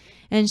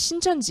 And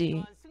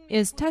Shincheonji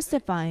is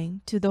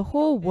testifying to the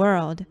whole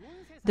world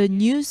the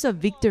news of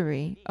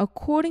victory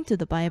according to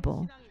the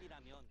Bible.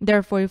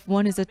 Therefore, if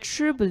one is a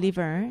true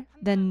believer,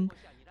 then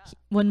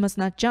one must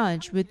not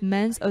judge with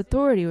man's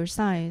authority or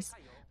size,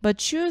 but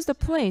choose the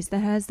place that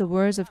has the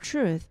words of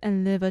truth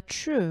and live a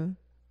true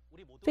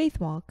faith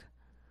walk.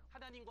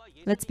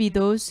 Let's be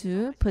those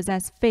who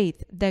possess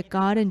faith that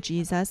God and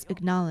Jesus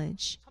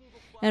acknowledge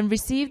and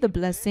receive the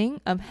blessing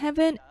of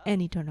heaven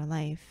and eternal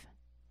life.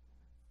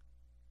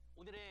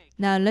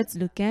 Now let's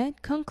look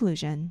at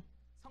conclusion.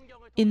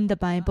 In the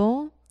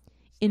Bible,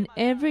 in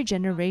every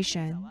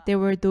generation, there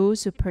were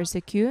those who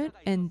persecute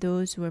and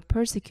those who were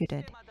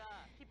persecuted.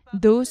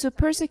 Those who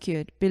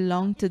persecute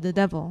belong to the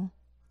devil,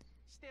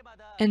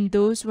 and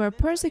those who are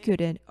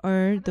persecuted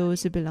are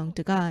those who belong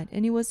to God.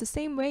 And it was the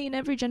same way in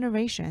every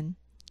generation.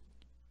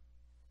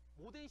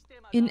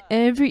 In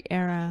every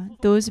era,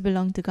 those who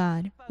belong to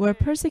God were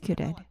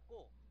persecuted.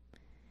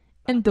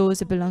 And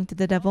those who belong to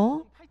the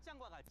devil,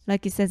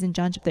 like it says in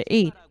John chapter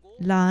 8,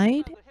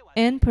 lied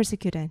and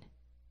persecuted.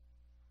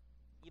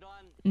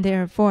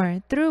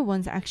 Therefore, through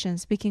one's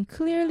actions, we can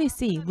clearly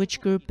see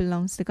which group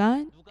belongs to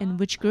God and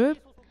which group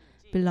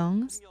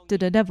belongs to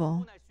the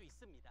devil.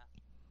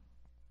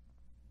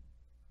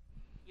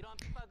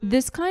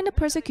 This kind of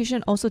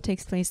persecution also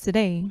takes place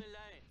today.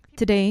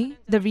 Today,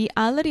 the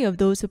reality of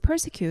those who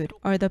persecute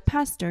are the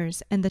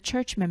pastors and the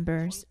church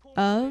members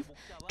of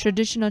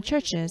traditional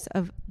churches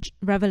of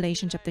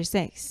Revelation chapter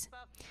 6.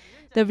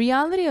 The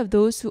reality of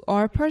those who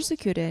are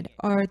persecuted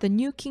are the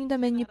new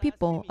kingdom and new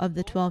people of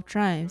the 12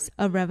 tribes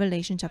of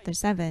Revelation chapter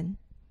 7.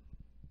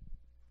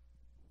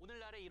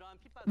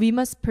 We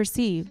must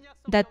perceive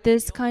that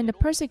this kind of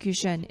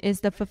persecution is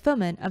the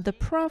fulfillment of the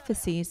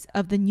prophecies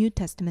of the New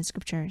Testament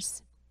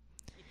scriptures.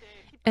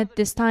 At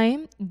this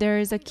time, there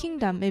is a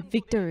kingdom of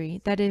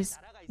victory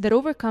that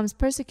overcomes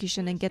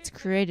persecution and gets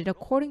created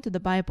according to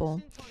the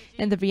Bible.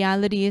 And the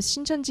reality is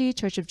Shincheonji,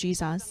 Church of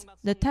Jesus,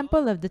 the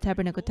temple of the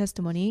tabernacle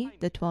testimony,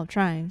 the 12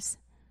 tribes.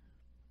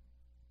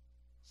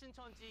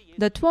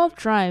 The 12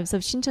 tribes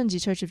of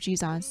Shincheonji, Church of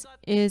Jesus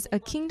is a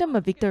kingdom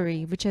of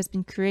victory which has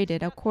been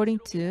created according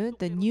to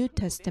the New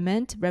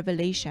Testament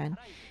revelation.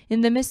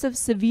 In the midst of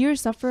severe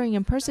suffering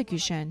and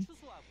persecution,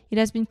 it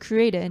has been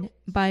created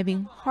by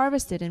being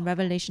harvested in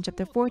Revelation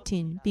chapter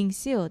 14, being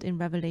sealed in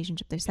Revelation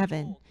chapter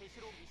 7.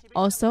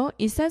 Also,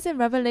 it says in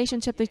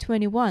Revelation chapter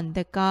 21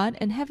 that God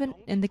and heaven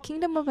and the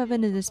kingdom of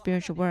heaven and the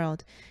spiritual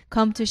world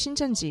come to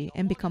Shincheonji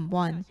and become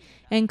one,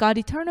 and God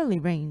eternally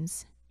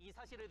reigns.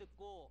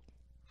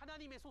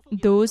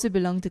 Those who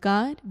belong to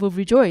God will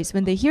rejoice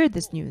when they hear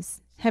this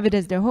news, have it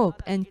as their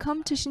hope, and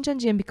come to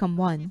Shincheonji and become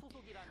one,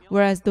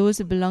 whereas those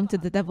who belong to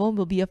the devil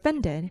will be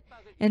offended,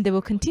 and they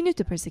will continue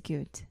to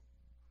persecute.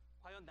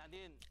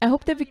 I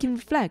hope that we can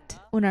reflect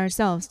on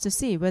ourselves to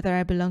see whether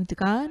I belong to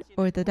God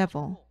or the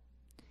devil.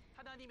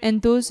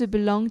 And those who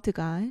belong to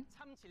God,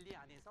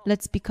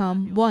 let's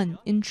become one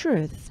in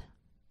truth.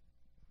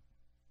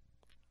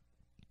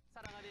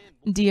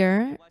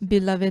 Dear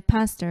beloved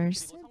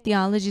pastors,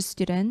 theology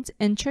students,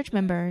 and church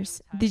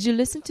members, did you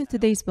listen to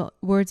today's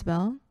words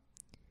well?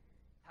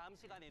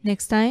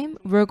 Next time,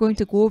 we're going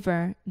to go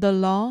over the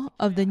law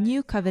of the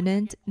new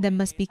covenant that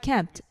must be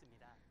kept,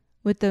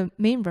 with the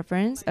main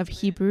reference of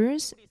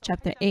Hebrews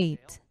chapter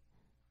 8.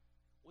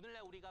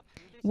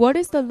 What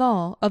is the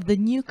law of the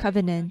new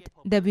covenant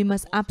that we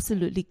must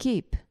absolutely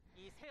keep?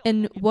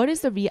 And what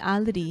is the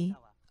reality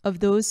of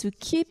those who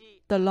keep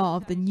the law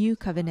of the new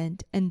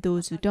covenant and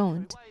those who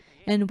don't?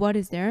 And what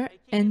is their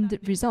end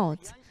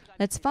result?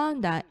 Let's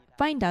find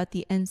out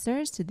the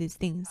answers to these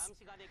things.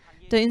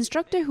 The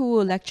instructor who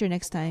will lecture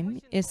next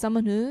time is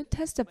someone who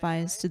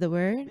testifies to the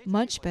word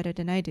much better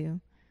than I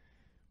do.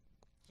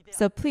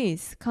 So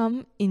please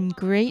come in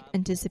great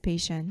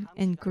anticipation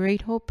and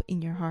great hope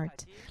in your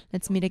heart.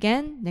 Let's meet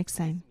again next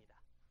time.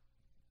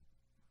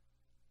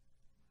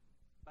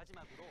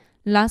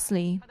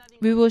 Lastly,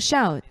 we will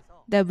shout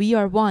that we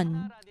are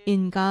one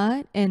in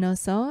God and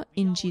also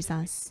in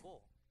Jesus.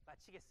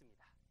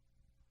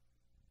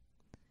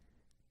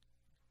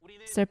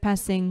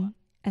 Surpassing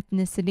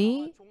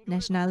ethnicity,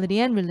 nationality,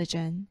 and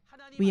religion,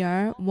 we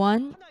are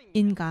one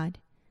in God.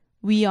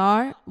 We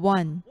are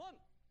one.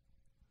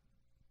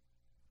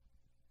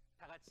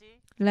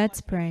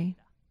 Let's pray.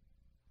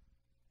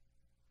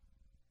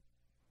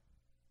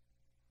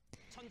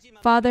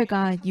 Father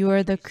God, you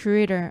are the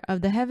creator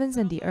of the heavens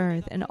and the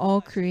earth and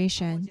all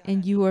creation,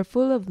 and you are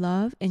full of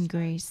love and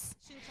grace.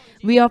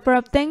 We offer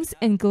up thanks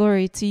and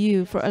glory to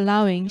you for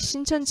allowing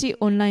Shincheonji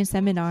online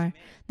seminar,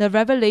 the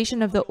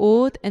revelation of the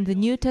Old and the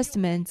New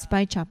Testaments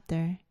by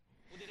chapter.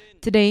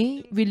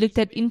 Today, we looked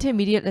at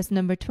intermediate lesson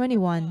number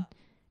 21,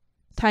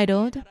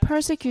 titled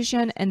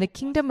Persecution and the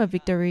Kingdom of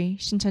Victory,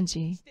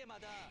 Shincheonji.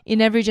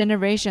 In every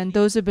generation,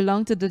 those who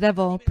belong to the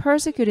devil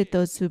persecuted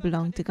those who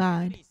belong to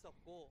God.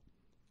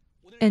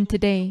 And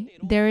today,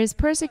 there is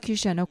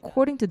persecution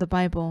according to the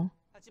Bible.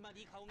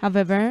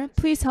 However,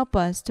 please help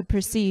us to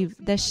perceive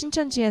that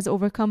Shincheonji has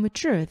overcome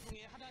truth,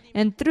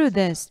 and through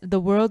this, the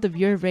world of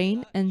your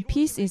reign and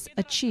peace is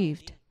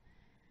achieved.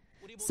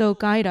 So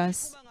guide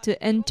us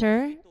to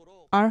enter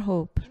our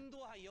hope.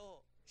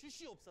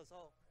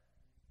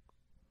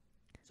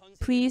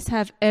 Please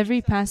have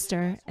every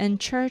pastor and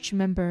church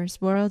members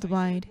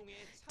worldwide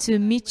to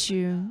meet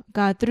you,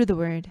 God, through the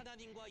Word,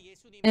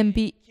 and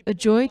be a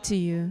joy to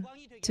you,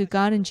 to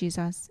God and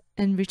Jesus,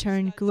 and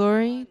return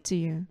glory to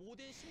you.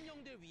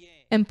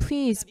 And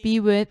please be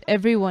with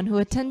everyone who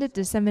attended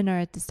the seminar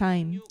at this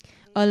time.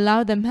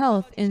 Allow them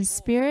health in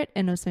spirit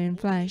and also in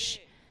flesh,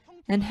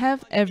 and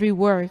have every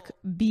work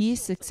be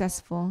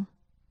successful.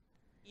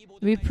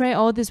 We pray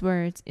all these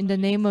words in the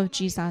name of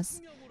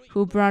Jesus,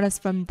 who brought us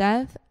from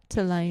death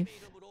to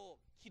life.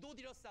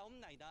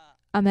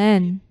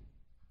 Amen.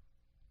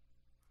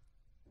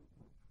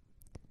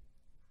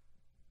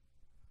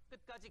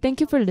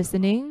 Thank you for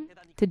listening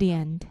to the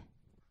end.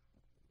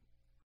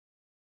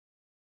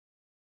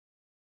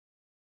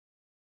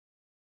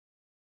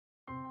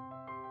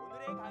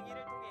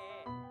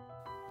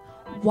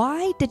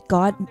 Why did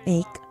God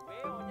make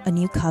a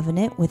new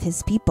covenant with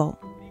his people?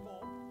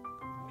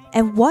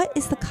 And what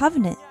is the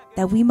covenant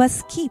that we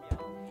must keep?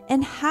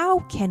 And how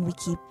can we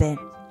keep it?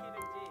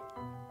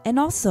 And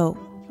also,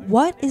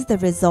 what is the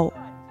result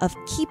of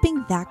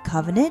keeping that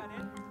covenant?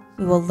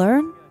 We will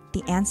learn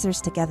the answers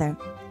together.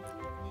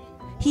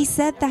 He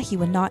said that he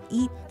would not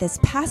eat this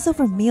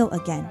Passover meal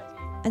again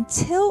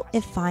until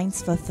it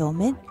finds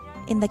fulfillment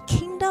in the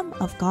kingdom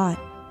of God.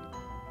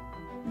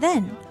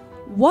 Then,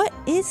 what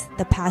is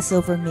the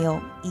Passover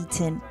meal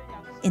eaten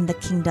in the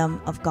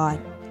kingdom of God?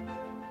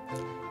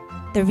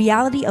 The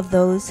reality of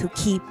those who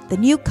keep the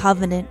new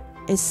covenant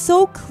is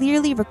so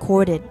clearly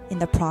recorded in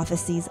the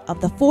prophecies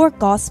of the 4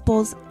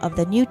 Gospels of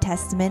the New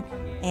Testament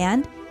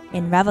and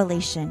in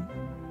Revelation.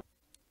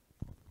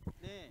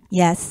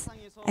 Yes,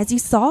 as you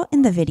saw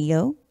in the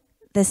video,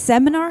 the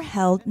seminar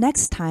held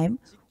next time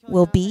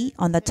will be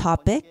on the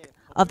topic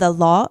of the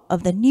law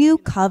of the new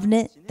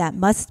covenant that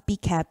must be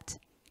kept.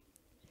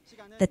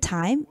 The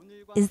time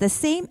is the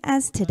same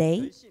as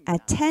today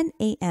at 10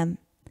 a.m.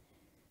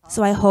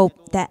 So I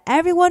hope that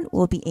everyone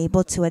will be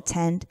able to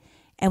attend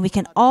and we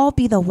can all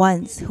be the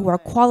ones who are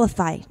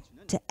qualified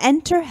to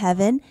enter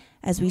heaven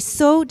as we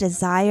so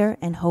desire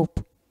and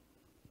hope.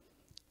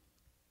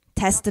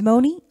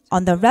 Testimony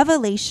on the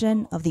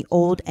revelation of the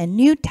Old and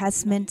New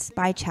Testaments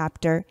by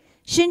chapter,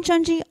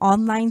 Shincheonji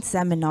online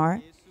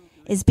seminar,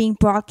 is being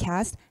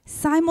broadcast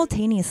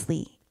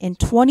simultaneously in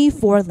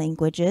 24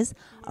 languages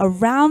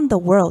around the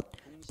world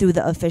through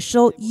the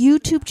official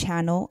YouTube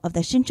channel of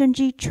the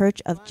Shincheonji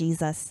Church of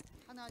Jesus.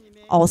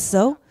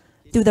 Also,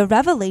 through the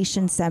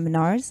Revelation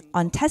seminars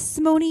on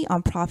testimony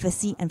on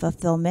prophecy and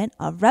fulfillment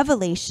of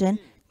Revelation,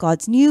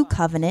 God's new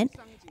covenant,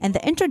 and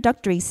the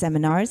introductory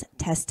seminars,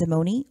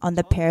 testimony on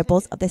the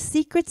parables of the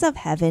secrets of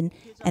heaven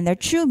and their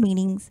true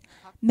meanings,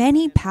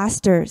 many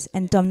pastors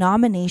and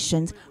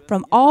denominations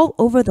from all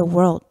over the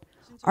world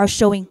are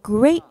showing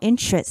great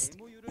interest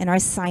and are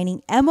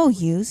signing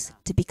MOUs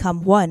to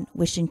become one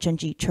with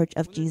Shincheonji Church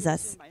of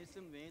Jesus.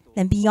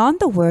 Then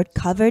beyond the word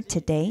covered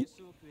today,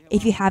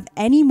 if you have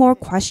any more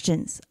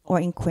questions or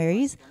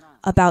inquiries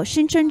about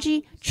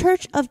Shincheonji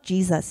Church of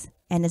Jesus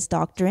and its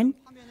doctrine,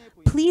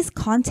 please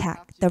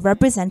contact the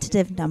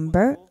representative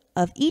number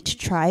of each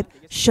tribe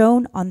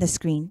shown on the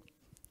screen.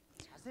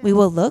 We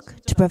will look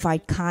to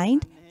provide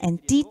kind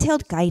and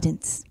detailed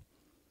guidance.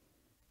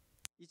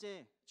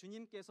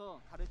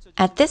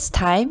 At this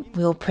time,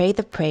 we will pray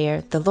the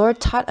prayer the Lord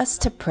taught us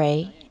to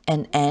pray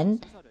and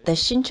end the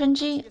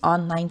Shincheonji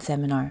online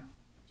seminar.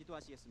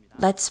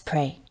 Let's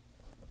pray.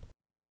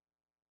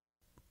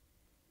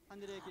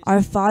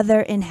 Our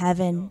Father in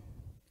heaven,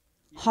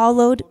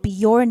 hallowed be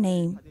your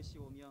name.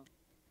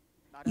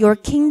 Your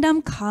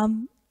kingdom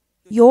come,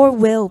 your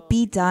will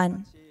be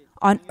done,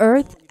 on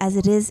earth as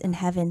it is in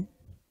heaven.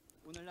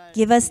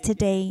 Give us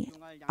today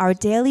our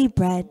daily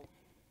bread,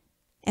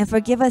 and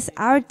forgive us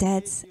our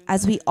debts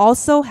as we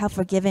also have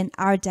forgiven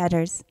our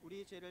debtors.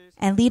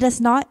 And lead us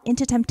not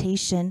into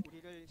temptation,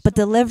 but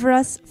deliver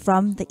us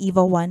from the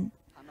evil one.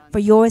 For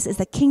yours is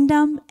the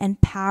kingdom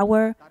and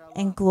power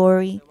and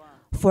glory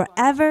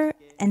forever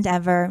and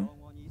ever.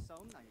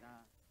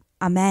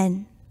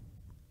 Amen.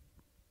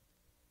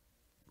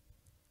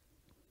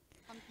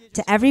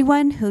 To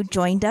everyone who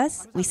joined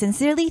us, we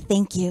sincerely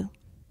thank you.